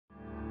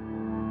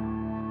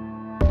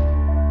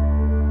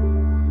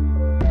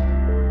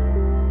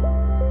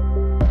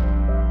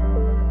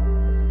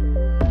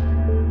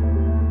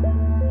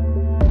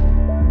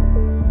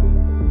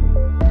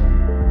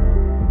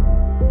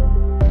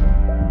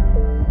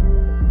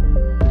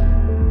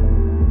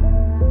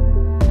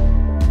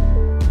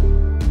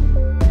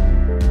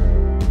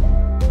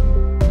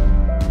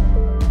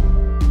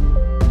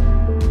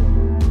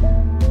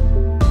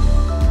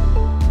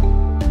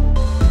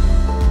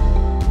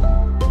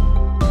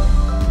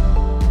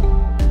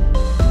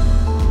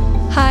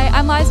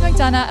Liza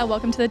McDonough, and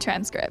welcome to the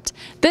Transcript.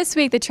 This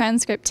week, the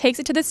Transcript takes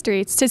it to the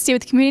streets to see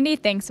what the community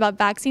thinks about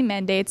vaccine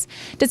mandates,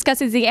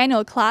 discusses the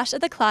annual Clash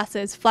of the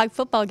Classes flag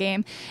football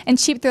game, and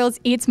Cheap Thrills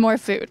eats more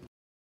food.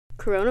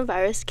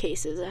 Coronavirus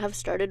cases have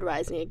started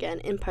rising again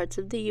in parts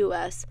of the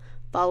U.S.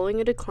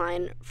 following a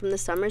decline from the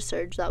summer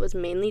surge that was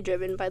mainly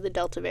driven by the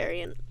Delta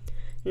variant.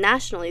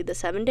 Nationally, the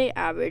 7-day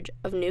average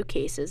of new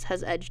cases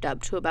has edged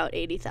up to about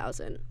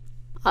 80,000.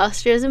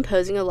 Austria is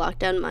imposing a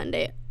lockdown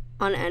Monday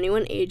on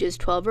anyone ages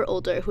 12 or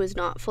older who is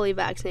not fully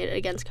vaccinated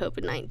against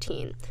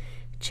COVID-19,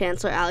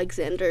 Chancellor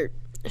Alexander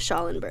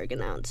Schallenberg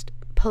announced.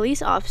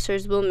 Police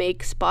officers will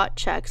make spot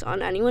checks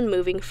on anyone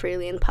moving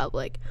freely in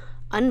public.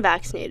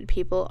 Unvaccinated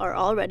people are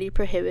already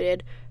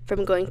prohibited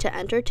from going to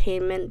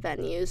entertainment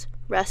venues,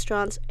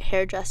 restaurants,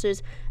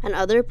 hairdressers, and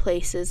other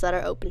places that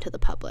are open to the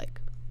public.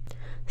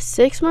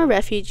 6 more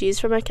refugees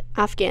from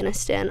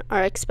Afghanistan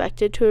are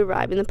expected to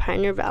arrive in the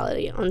Pioneer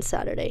Valley on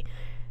Saturday,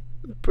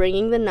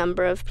 bringing the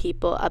number of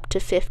people up to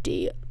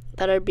 50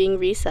 that are being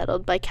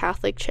resettled by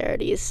Catholic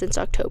Charities since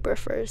October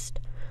 1st.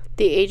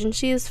 The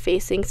agency is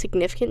facing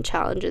significant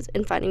challenges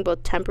in finding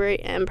both temporary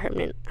and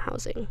permanent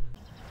housing.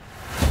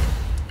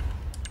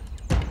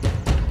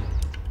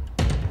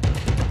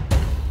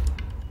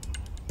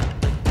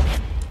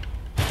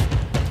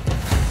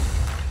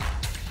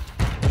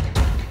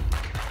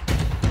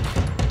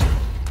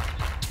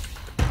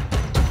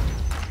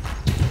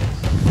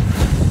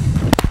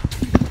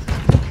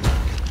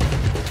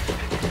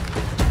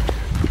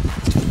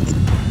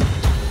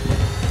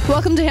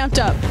 Welcome to Amped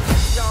Up.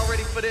 Y'all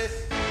ready for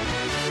this?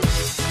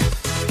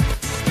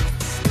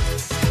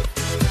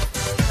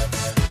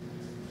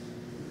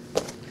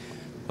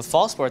 With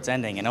fall sports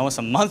ending and almost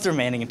a month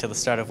remaining until the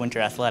start of winter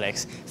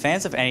athletics,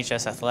 fans of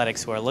NHS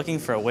athletics who are looking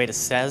for a way to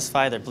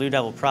satisfy their Blue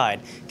Devil pride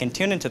can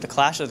tune into the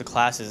Clash of the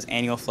Classes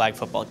annual flag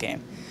football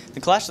game. The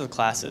Clash of the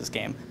Classes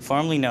game,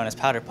 formerly known as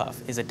Powder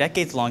Puff, is a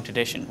decades-long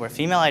tradition where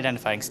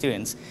female-identifying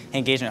students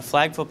engage in a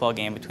flag football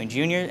game between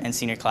junior and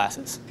senior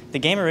classes. The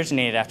game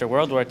originated after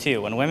World War II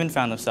when women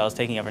found themselves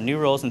taking over new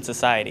roles in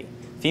society.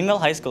 Female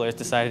high schoolers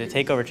decided to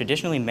take over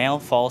traditionally male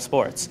fall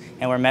sports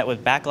and were met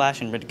with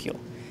backlash and ridicule.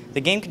 The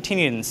game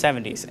continued in the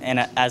 70s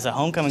and as a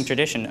homecoming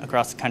tradition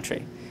across the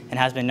country and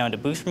has been known to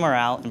boost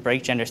morale and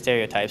break gender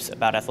stereotypes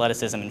about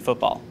athleticism in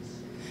football.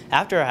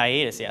 After a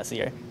hiatus last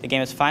year, the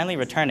game is finally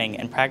returning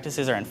and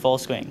practices are in full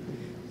swing.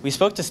 We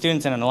spoke to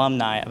students and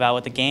alumni about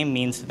what the game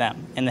means to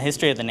them and the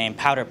history of the name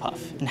Powder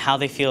Puff and how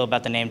they feel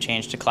about the name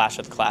change to Clash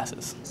of the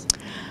Classes.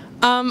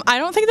 I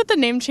don't think that the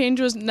name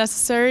change was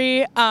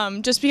necessary,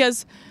 just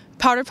because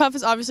Powder Puff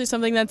is obviously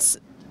something that's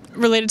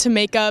related to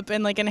makeup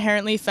and like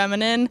inherently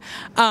feminine,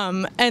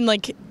 and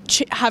like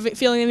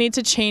feeling the need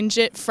to change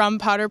it from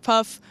Powder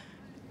Puff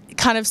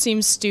kind of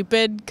seems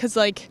stupid because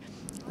like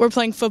we're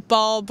playing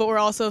football but we're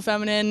also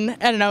feminine.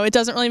 I don't know, it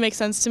doesn't really make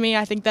sense to me.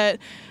 I think that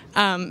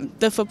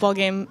the football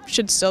game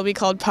should still be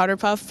called Powder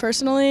Puff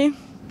personally.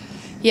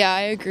 Yeah,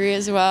 I agree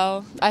as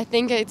well. I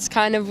think it's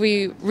kind of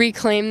we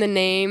reclaim the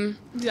name.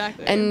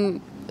 Exactly. And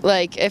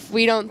like if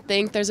we don't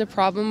think there's a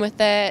problem with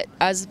it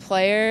as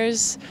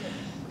players,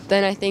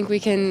 then I think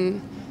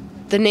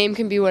the name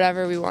can be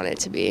whatever we want it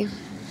to be.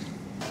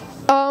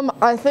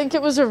 I think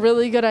it was a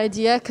really good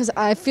idea because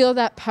I feel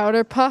that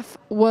Powder Puff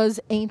was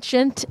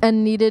ancient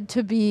and needed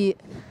to be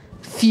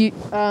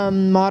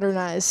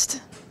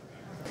modernized.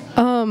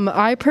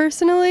 I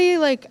personally,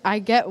 I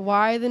get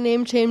why the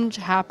name change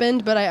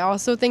happened, but I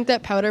also think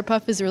that Powder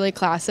Puff is really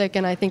classic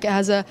and I think it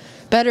has a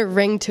better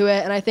ring to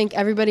it, and I think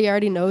everybody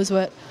already knows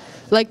what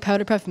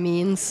Powder Puff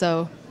means,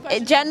 so.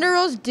 Gender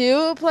roles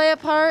do play a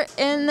part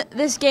in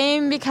this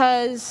game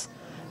because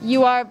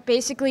you are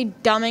basically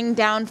dumbing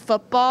down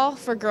football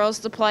for girls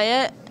to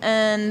play it,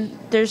 and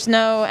there's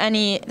not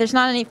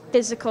any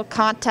physical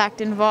contact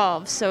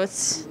involved, so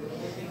it's,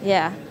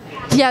 yeah.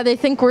 Yeah, they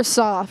think we're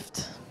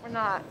soft. We're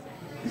not.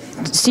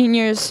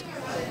 Seniors.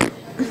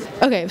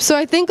 Okay, so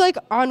I think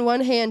on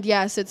one hand,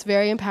 yes, it's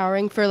very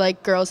empowering for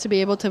girls to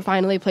be able to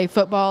finally play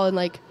football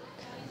and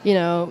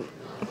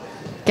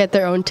get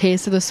their own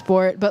taste of the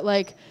sport,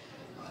 but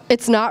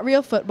it's not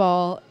real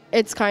football.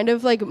 It's kind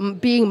of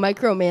being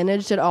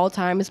micromanaged at all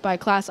times by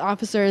class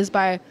officers,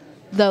 by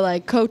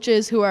the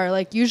coaches who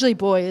are usually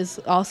boys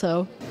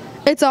also.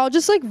 It's all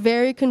just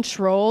very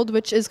controlled,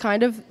 which is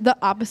kind of the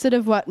opposite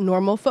of what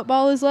normal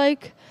football is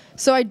like.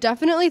 So I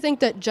definitely think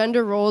that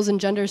gender roles and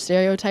gender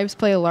stereotypes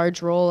play a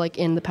large role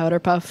in the Powder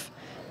Puff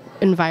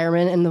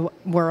environment in the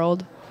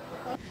world.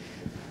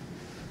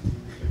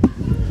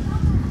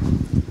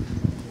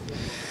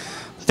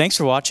 Thanks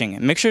for watching,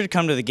 and make sure to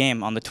come to the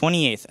game on the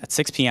 28th at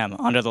 6 p.m.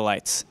 under the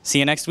lights. See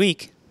you next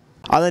week.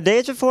 On the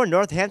days before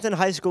Northampton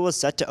High School was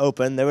set to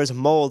open, there was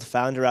mold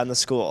found around the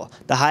school.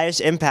 The highest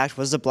impact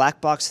was the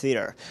Black Box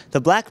Theater. The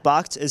Black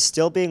Box is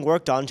still being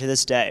worked on to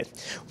this day.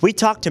 We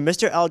talked to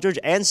Mr. Eldridge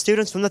and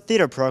students from the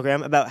theater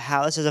program about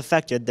how this has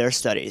affected their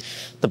studies.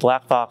 The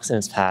Black Box in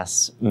its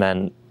past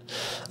meant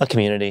a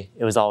community.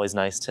 It was always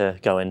nice to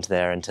go into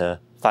there and to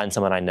find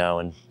someone I know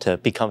and to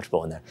be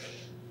comfortable in there.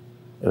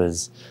 It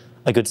was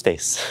a good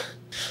space.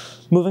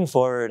 Moving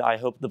forward, I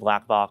hope the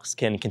Black Box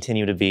can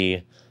continue to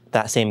be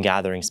that same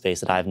gathering space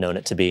that I've known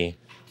it to be,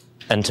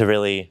 and to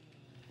really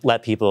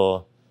let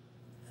people,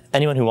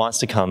 anyone who wants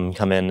to come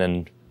in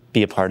and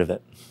be a part of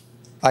it.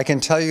 I can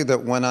tell you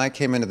that when I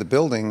came into the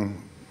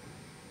building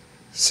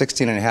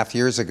 16 and a half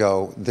years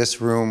ago, this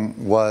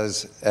room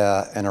was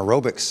an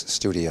aerobics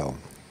studio.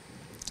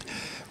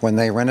 When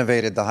they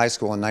renovated the high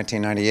school in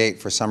 1998,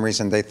 for some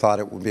reason they thought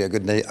it would be a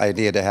good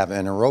idea to have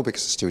an aerobics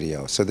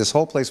studio. So this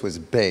whole place was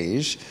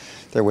beige.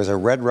 There was a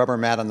red rubber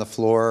mat on the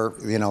floor,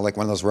 you know, like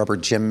one of those rubber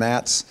gym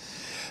mats.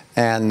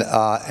 And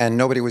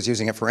nobody was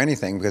using it for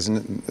anything because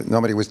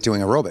nobody was doing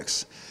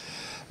aerobics.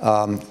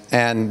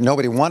 And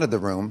nobody wanted the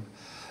room.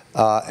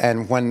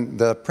 And when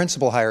the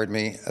principal hired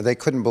me, they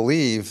couldn't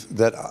believe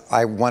that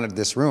I wanted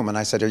this room. And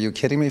I said, "Are you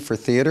kidding me? For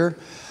theater?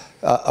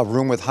 A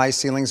room with high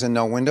ceilings and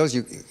no windows?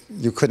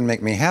 You couldn't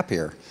make me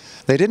happier."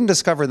 They didn't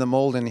discover the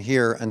mold in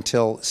here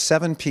until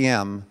 7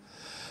 p.m.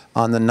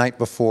 on the night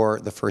before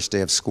the first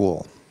day of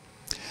school.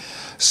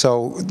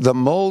 So the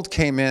mold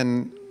came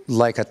in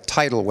like a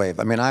tidal wave.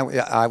 I mean,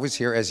 I was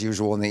here as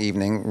usual in the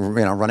evening,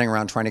 you know, running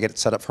around trying to get it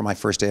set up for my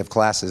first day of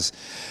classes.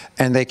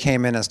 And they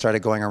came in and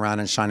started going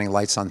around and shining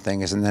lights on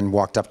things, and then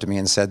walked up to me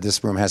and said,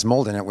 "This room has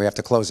mold in it, we have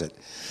to close it."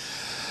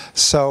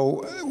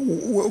 So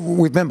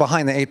we've been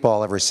behind the 8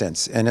 ball ever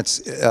since. And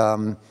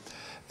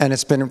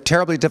it's been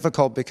terribly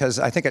difficult because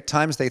I think at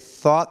times they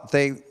thought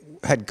they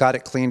had got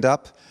it cleaned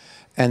up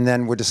and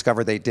then would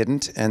discover they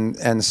didn't.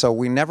 And so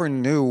we never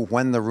knew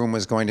when the room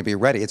was going to be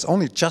ready. It's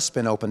only just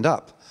been opened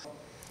up.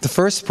 The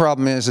first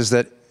problem is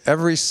that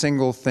every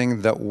single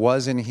thing that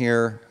was in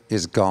here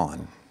is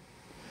gone.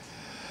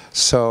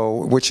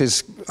 So, which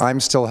is, I'm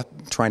still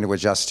trying to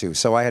adjust to.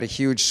 So I had a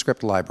huge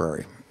script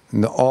library.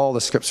 All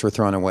the scripts were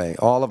thrown away.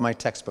 All of my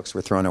textbooks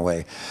were thrown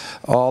away.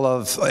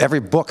 Every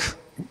book,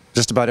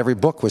 just about every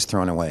book was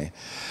thrown away.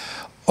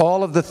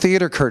 All of the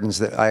theater curtains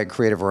that I had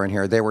created were in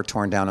here. They were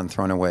torn down and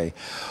thrown away.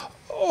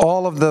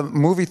 All of the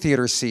movie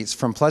theater seats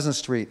from Pleasant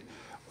Street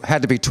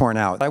had to be torn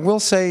out. I will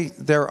say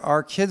there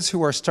are kids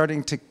who are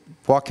starting to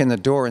walk in the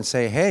door and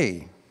say,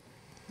 "Hey,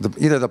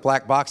 either the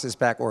Black Box is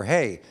back," or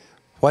 "Hey,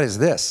 what is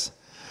this?"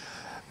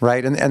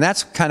 Right? And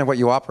that's kind of what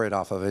you operate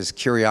off of, is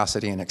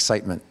curiosity and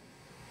excitement,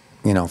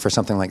 you know, for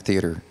something like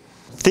theater.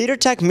 Theater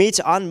Tech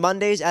meets on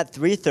Mondays at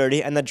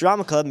 3:30 and the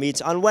Drama Club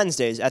meets on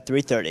Wednesdays at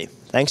 3:30.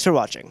 Thanks for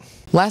watching.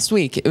 Last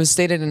week, it was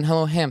stated in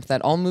Hello Hamp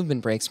that all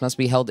movement breaks must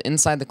be held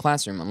inside the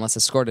classroom unless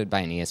escorted by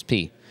an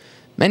ESP.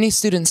 Many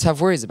students have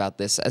worries about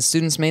this, as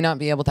students may not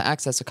be able to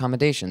access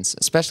accommodations,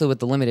 especially with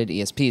the limited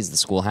ESPs the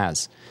school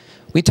has.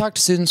 We talked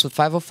to students with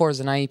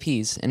 504s and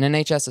IEPs and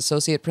NHS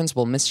Associate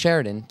Principal Ms.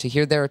 Sheridan to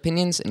hear their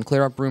opinions and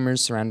clear up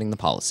rumors surrounding the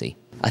policy.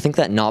 I think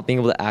that not being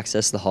able to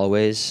access the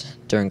hallways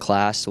during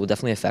class will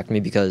definitely affect me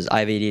because I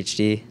have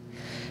ADHD,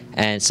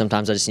 and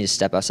sometimes I just need to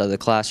step outside of the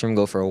classroom,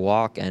 go for a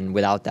walk, and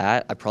without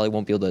that, I probably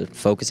won't be able to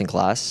focus in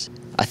class.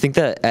 I think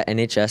that at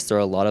NHS there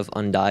are a lot of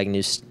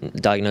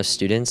diagnosed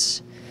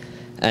students,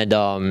 and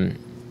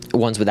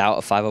ones without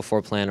a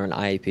 504 plan or an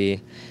IEP.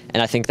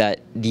 And I think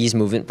that these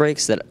movement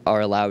breaks that are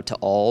allowed to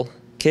all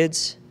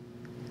kids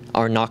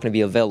are not going to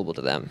be available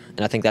to them.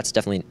 And I think that's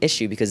definitely an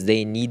issue because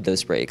they need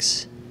those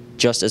breaks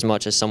just as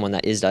much as someone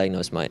that is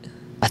diagnosed might.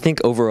 I think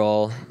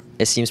overall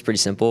it seems pretty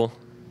simple.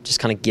 Just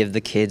kind of give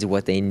the kids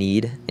what they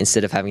need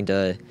instead of having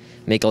to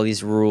make all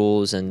these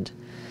rules and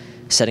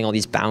setting all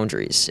these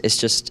boundaries. It's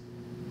just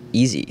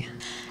easy.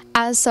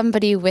 As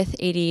somebody with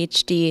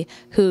ADHD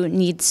who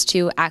needs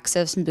to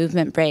access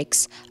movement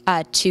breaks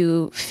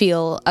to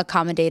feel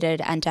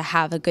accommodated and to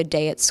have a good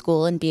day at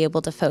school and be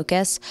able to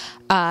focus,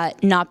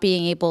 not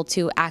being able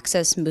to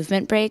access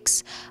movement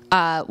breaks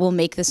will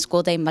make the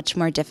school day much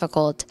more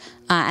difficult.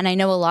 And I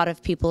know a lot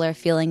of people are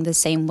feeling the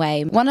same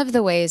way. One of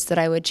the ways that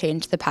I would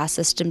change the pass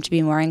system to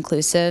be more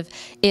inclusive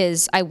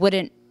is I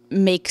wouldn't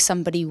make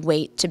somebody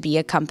wait to be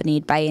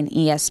accompanied by an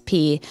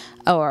ESP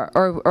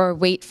or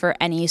wait for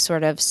any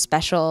sort of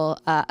special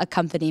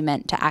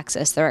accompaniment to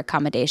access their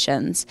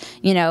accommodations.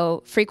 You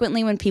know,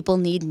 frequently when people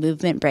need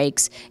movement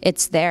breaks,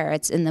 it's there,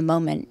 it's in the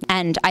moment.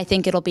 And I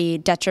think it'll be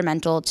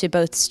detrimental to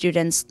both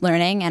students'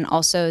 learning and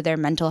also their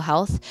mental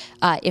health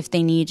if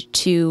they need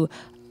to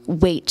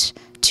wait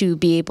to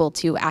be able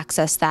to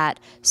access that.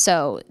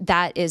 So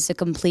that is a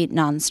complete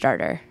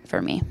non-starter for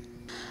me.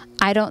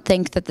 I don't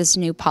think that this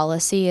new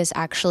policy is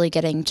actually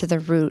getting to the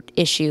root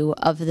issue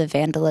of the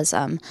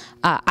vandalism.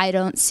 I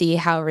don't see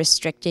how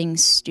restricting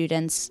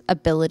students'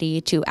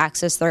 ability to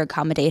access their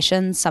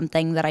accommodations,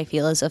 something that I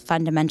feel is a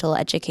fundamental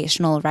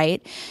educational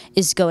right,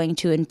 is going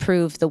to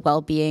improve the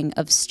well-being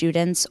of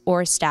students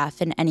or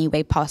staff in any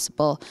way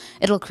possible.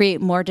 It'll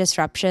create more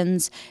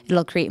disruptions,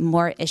 it'll create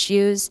more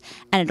issues,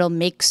 and it'll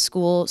make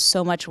school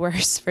so much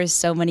worse for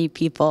so many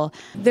people.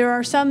 There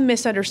are some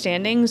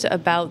misunderstandings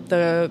about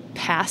the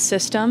pass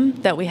system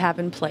that we have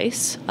in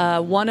place.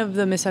 One of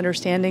the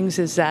misunderstandings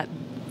is that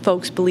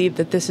folks believe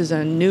that this is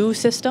a new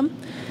system.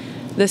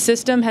 The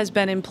system has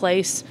been in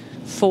place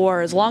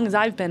for as long as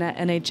I've been at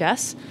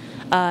NHS,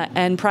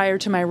 and prior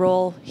to my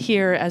role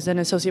here as an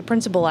associate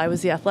principal, I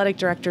was the athletic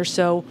director,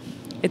 so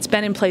It's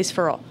been in place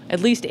for at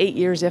least 8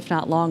 years, if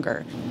not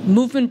longer.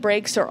 Movement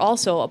breaks are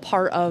also a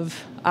part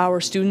of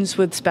our students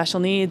with special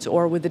needs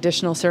or with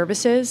additional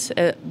services,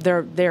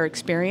 their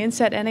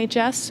experience at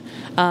NHS.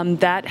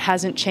 That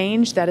hasn't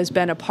changed. That has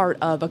been a part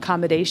of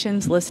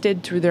accommodations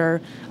listed through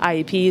their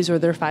IEPs or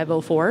their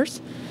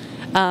 504s.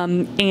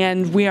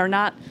 And we are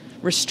not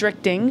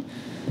restricting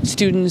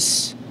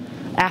students'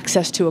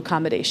 access to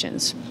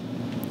accommodations.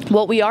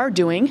 What we are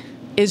doing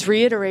is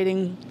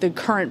reiterating the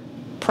current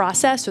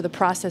process or the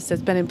process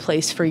that's been in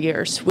place for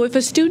years. If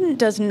a student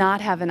does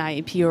not have an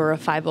IEP or a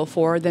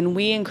 504, then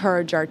we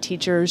encourage our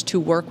teachers to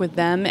work with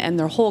them and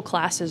their whole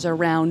classes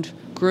around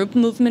group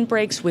movement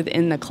breaks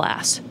within the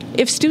class.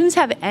 If students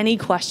have any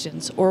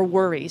questions or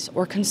worries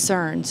or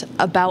concerns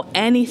about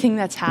anything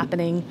that's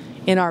happening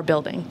in our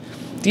building,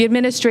 the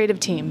administrative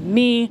team,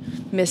 me,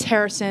 Ms.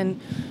 Harrison,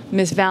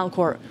 Ms.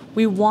 Valancourt,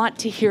 we want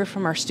to hear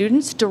from our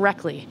students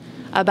directly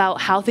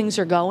about how things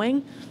are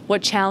going,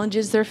 what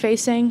challenges they're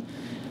facing,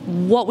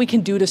 what we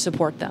can do to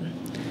support them.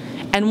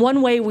 And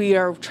one way we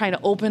are trying to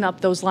open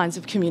up those lines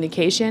of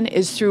communication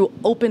is through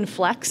Open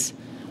Flex,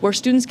 where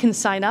students can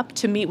sign up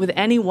to meet with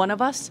any one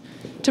of us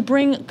to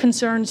bring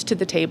concerns to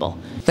the table.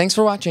 Thanks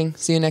for watching.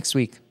 See you next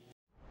week.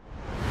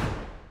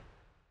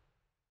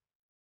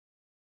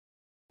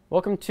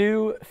 Welcome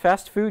to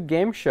Fast Food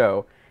Game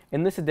Show.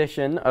 In this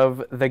edition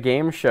of the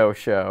Game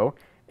Show,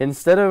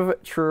 instead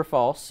of true or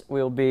false,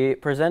 we'll be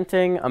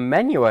presenting a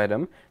menu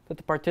item that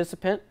the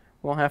participant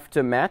will have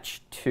to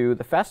match to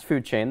the fast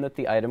food chain that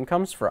the item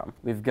comes from.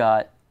 We've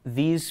got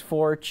these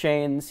 4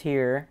 chains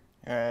here.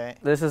 All right.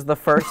 This is the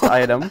first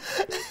item,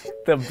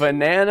 the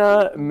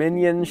Banana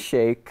Minion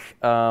Shake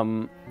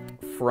from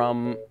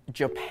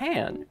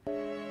Japan.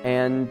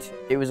 And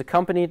it was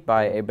accompanied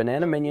by a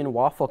Banana Minion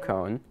waffle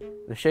cone.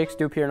 The shakes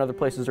do appear in other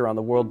places around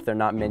the world, but they're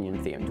not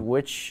Minion themed.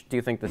 Which do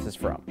you think this is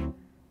from?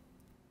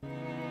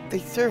 They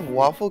serve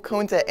waffle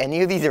cones at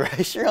any of these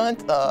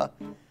restaurants?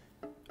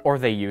 Or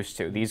they used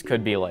to. These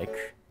could be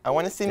like... I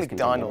want to say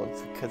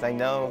McDonald's, because I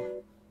know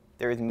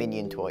there is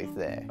Minion toys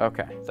there.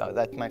 Okay. So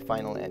that's my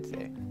final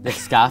answer. The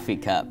coffee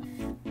cup.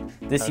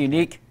 This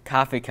unique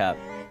coffee cup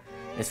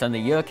is from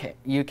the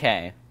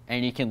UK,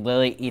 and you can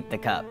literally eat the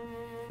cup.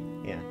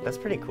 Yeah, that's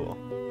pretty cool.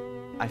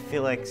 I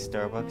feel like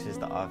Starbucks is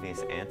the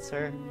obvious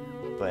answer,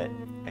 but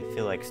I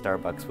feel like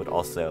Starbucks would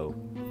also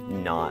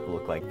not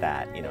look like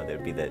that. You know,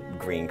 there'd be the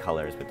green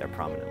colors with their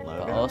prominent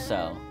logo. But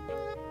also,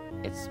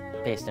 it's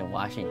based in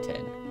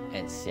Washington,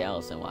 and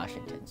Seattle's in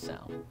Washington, so...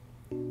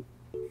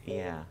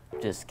 Yeah.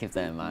 Just keep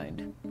that in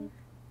mind.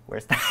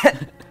 Where's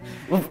that?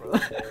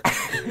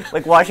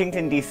 Like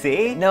Washington,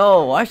 D.C.?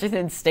 No,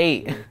 Washington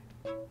State.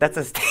 That's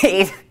a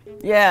state?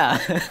 Yeah.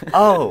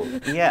 Oh,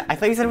 yeah. I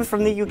thought you said it was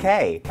from the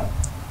UK.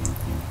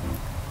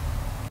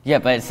 Yeah,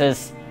 but it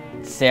says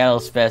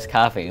Seattle's best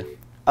coffee.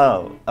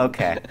 Oh,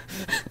 okay.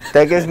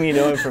 That gives me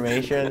no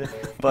information,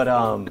 but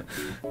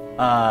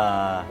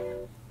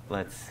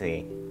let's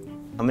see.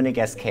 I'm gonna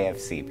guess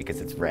KFC because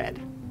it's red.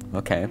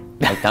 Okay.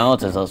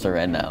 McDonald's is also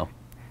red now.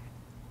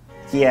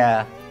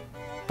 Yeah,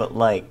 but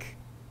like,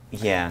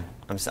 yeah,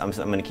 I'm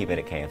gonna keep it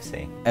at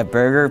KFC. A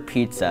burger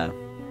pizza.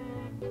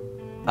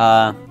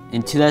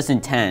 In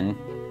 2010,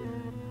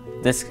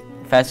 this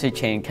fast food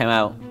chain came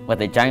out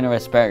with a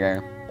ginormous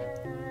burger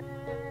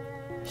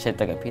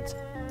shaped like a pizza.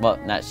 Well,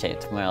 not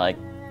shaped, more like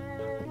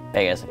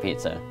big as a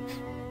pizza.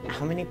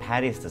 How many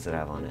patties does it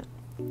have on it?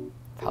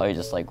 Probably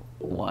just like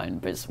one,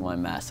 but it's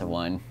one massive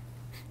one.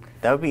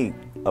 That would be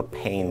a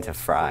pain to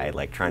fry,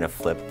 like trying to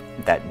flip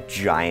that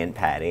giant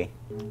patty.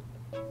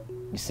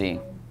 You see.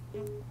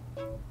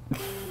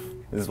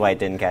 This is why it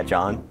didn't catch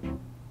on?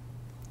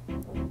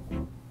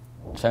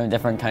 So I'm in a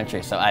different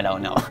country, so I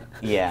don't know.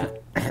 Yeah.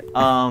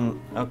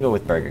 I'll go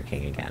with Burger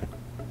King again.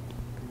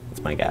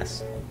 That's my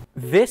guess.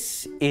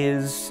 This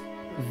is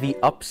the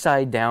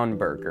upside down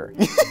burger.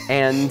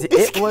 And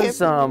it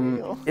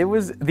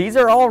was these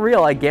are all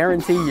real, I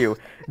guarantee you.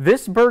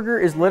 This burger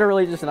is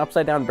literally just an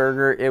upside down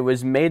burger. It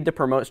was made to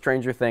promote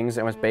Stranger Things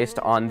and was based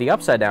on the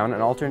Upside Down, an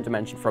alternate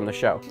dimension from the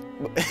show.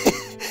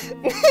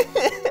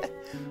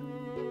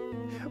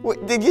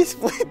 What, did you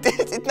split this?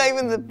 It's not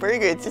even the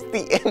burger, it's just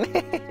the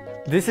image.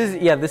 This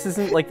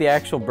isn't like the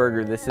actual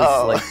burger. This is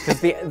like,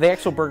 because the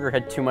actual burger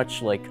had too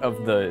much like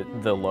of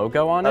the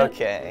logo on it.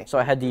 Okay. So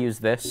I had to use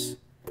this.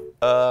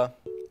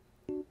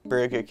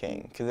 Burger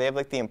King, because they have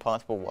like the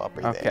Impossible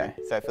Whopper there.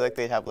 So I feel like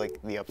they'd have like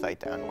the upside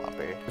down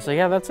Whopper. So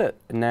yeah, that's it.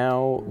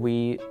 Now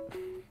we...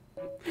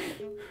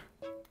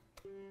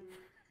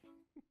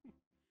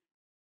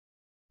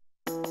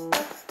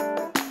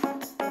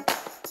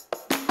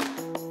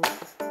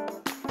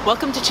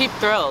 Welcome to Cheap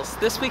Thrills.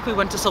 This week we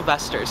went to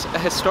Sylvester's, a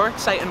historic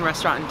site and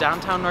restaurant in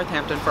downtown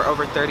Northampton for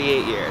over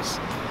 38 years.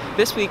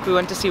 This week we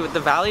went to see what the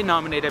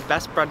Valley-nominated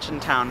Best Brunch in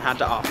Town had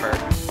to offer.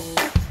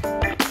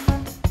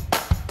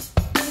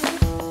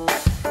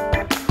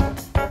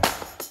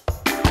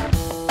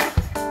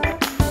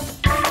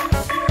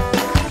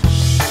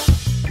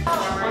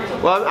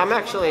 Well, I'm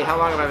actually, how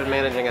long have I been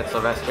managing at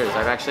Sylvester's?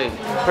 I'm actually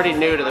pretty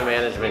new to the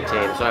management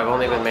team, so I've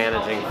only been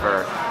managing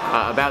for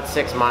about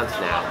 6 months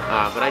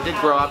now. But I did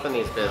grow up in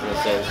these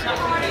businesses,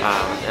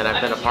 and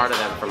I've been a part of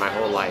them for my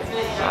whole life.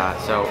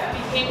 So,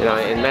 you know,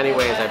 in many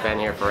ways I've been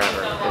here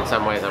forever. In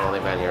some ways I've only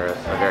been here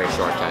a very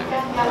short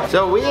time.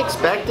 So we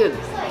expected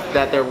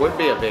that there would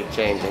be a big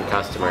change in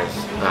customers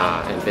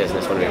in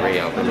business when we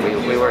reopened.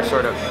 We were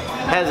sort of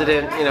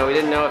hesitant, you know, we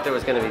didn't know if there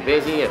was going to be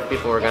busy, if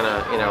people were going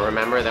to, you know,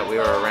 remember that we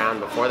were around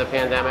before the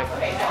pandemic.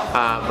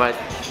 But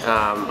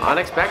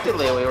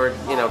unexpectedly, we were,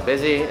 you know,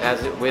 busy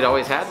as we'd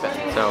always had been.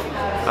 So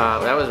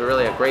that was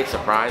really a great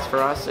surprise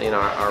for us. You know,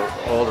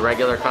 our old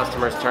regular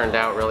customers turned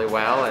out really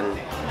well,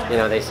 and you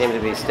know, they seem to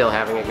be still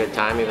having a good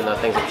time, even though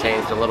things have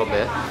changed a little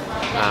bit.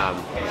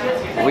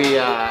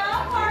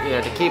 You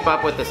know, to keep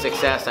up with the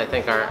success, I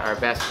think our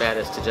best bet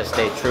is to just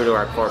stay true to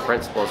our core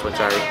principles, which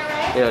are,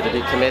 you know, to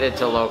be committed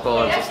to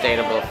local and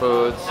sustainable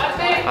foods,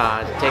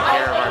 to take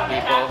care of our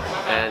people,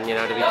 and, you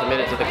know, to be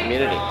committed to the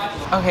community.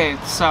 Okay,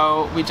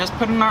 so we just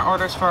put in our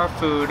orders for our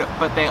food,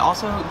 but they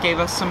also gave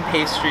us some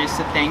pastries,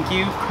 so thank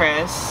you,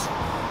 Chris.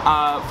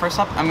 First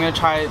up, I'm gonna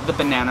try the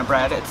banana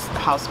bread. It's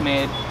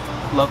house-made,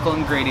 local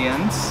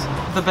ingredients.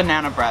 The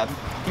banana bread.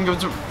 I think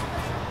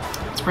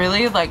it's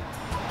really like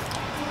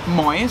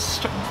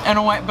moist in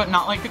a way, but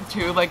not like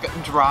too like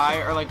dry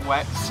or like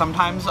wet.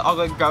 Sometimes I'll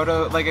like go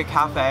to like a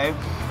cafe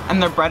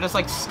and their bread is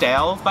like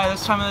stale by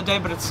this time of the day,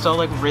 but it's still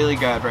like really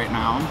good right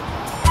now.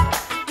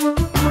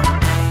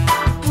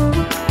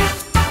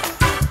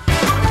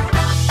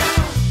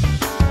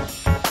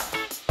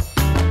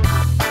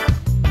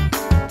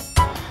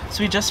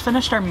 So we just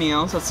finished our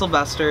meals at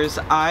Sylvester's.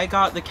 I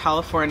got the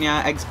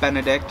California Eggs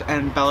Benedict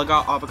and Bella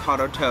got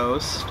avocado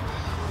toast.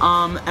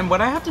 And what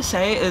I have to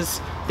say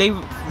is they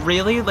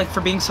really, like,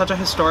 for being such a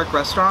historic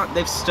restaurant,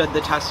 they've stood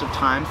the test of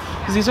time.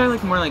 Because these are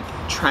like more like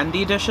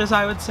trendy dishes,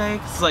 I would say.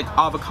 It's like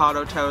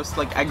avocado toast,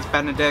 like Eggs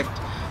Benedict,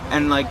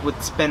 and like with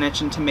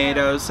spinach and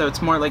tomatoes. So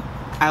it's more like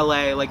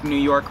LA, like New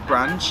York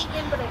brunch.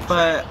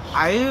 But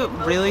I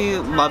really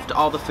loved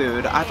all the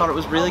food. I thought it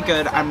was really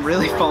good. I'm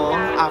really full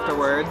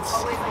afterwards.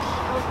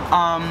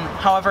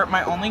 However,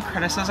 my only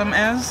criticism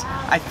is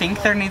I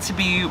think there needs to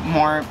be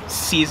more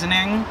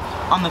seasoning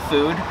on the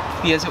food,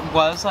 because it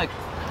was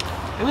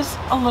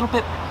a little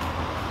bit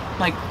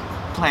like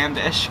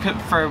blandish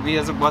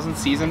because it wasn't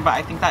seasoned, but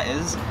I think that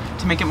is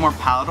to make it more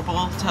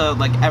palatable to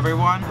like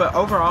everyone. But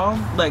overall,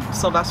 like,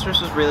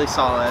 Sylvester's was really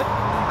solid.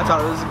 I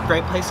thought it was a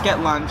great place to get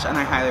lunch, and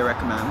I highly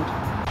recommend.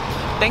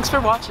 Thanks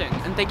for watching,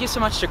 and thank you so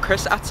much to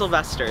Chris at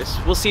Sylvester's.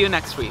 We'll see you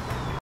next week.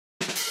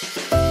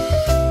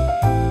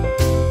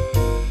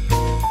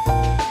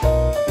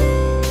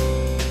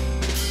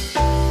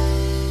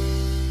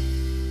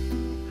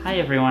 Hi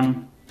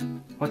everyone,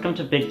 welcome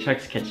to Big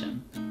Chuck's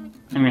Kitchen.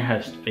 I'm your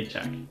host, Big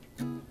Chuck.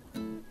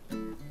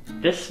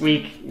 This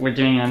week we're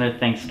doing another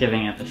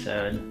Thanksgiving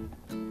episode,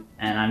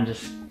 and I'm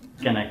just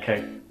gonna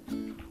cook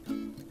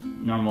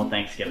normal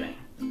Thanksgiving.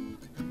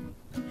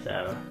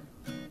 So,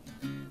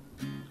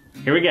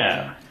 here we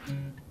go.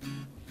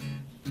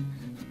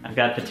 I've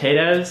got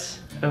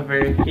potatoes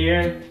over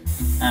here.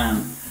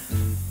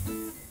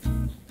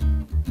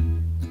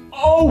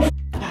 Oh!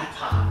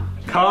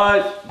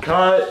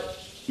 Cut!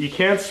 You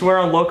can't swear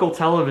on local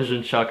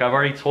television, Chuck. I've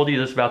already told you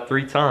this about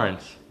 3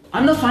 times.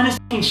 I'm the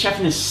finest chef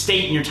in the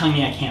state, and you're telling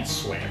me I can't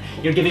swear.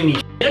 You're giving me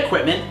shit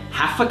equipment,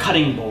 half a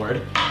cutting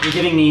board. You're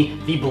giving me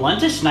the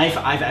bluntest knife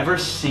I've ever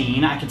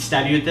seen. I could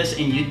stab you with this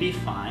and you'd be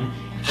fine.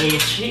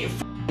 A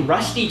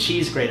rusty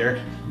cheese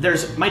grater.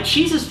 My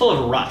cheese is full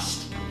of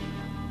rust.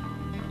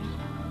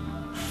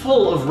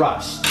 Full of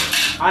rust.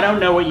 I don't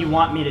know what you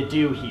want me to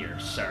do here,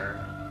 sir.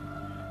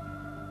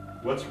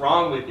 What's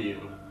wrong with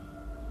you?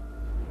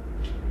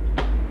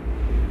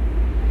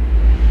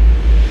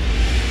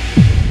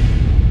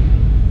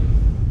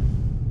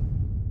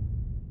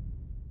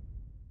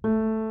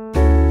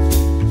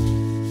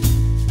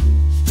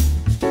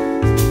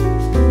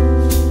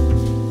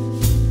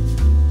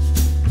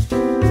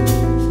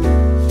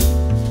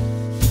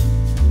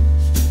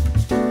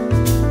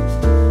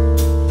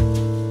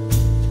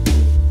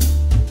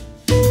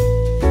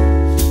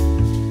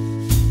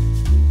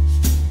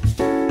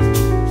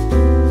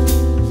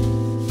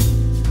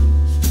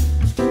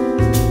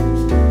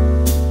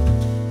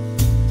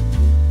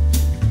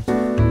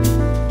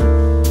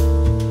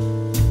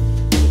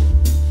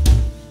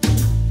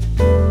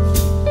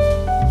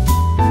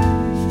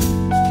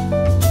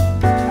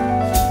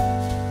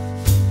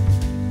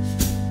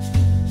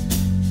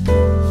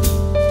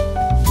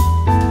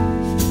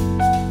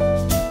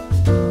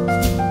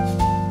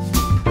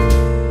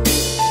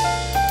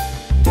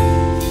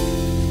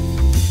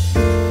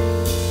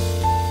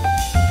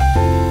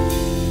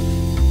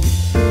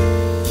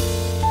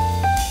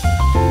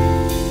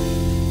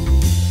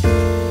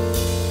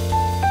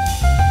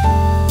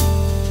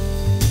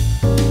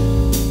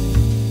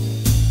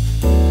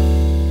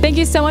 Thank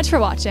you so much for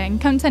watching.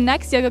 Come to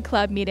next yoga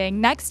club meeting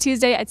next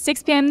Tuesday at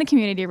 6 p.m. in the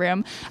community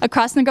room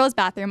across from the girls'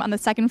 bathroom on the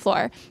 2nd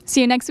floor.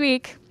 See you next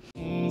week.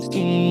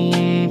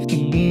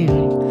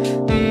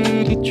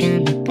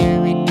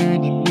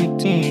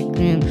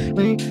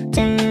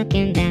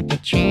 talking about the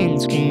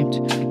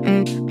transcript.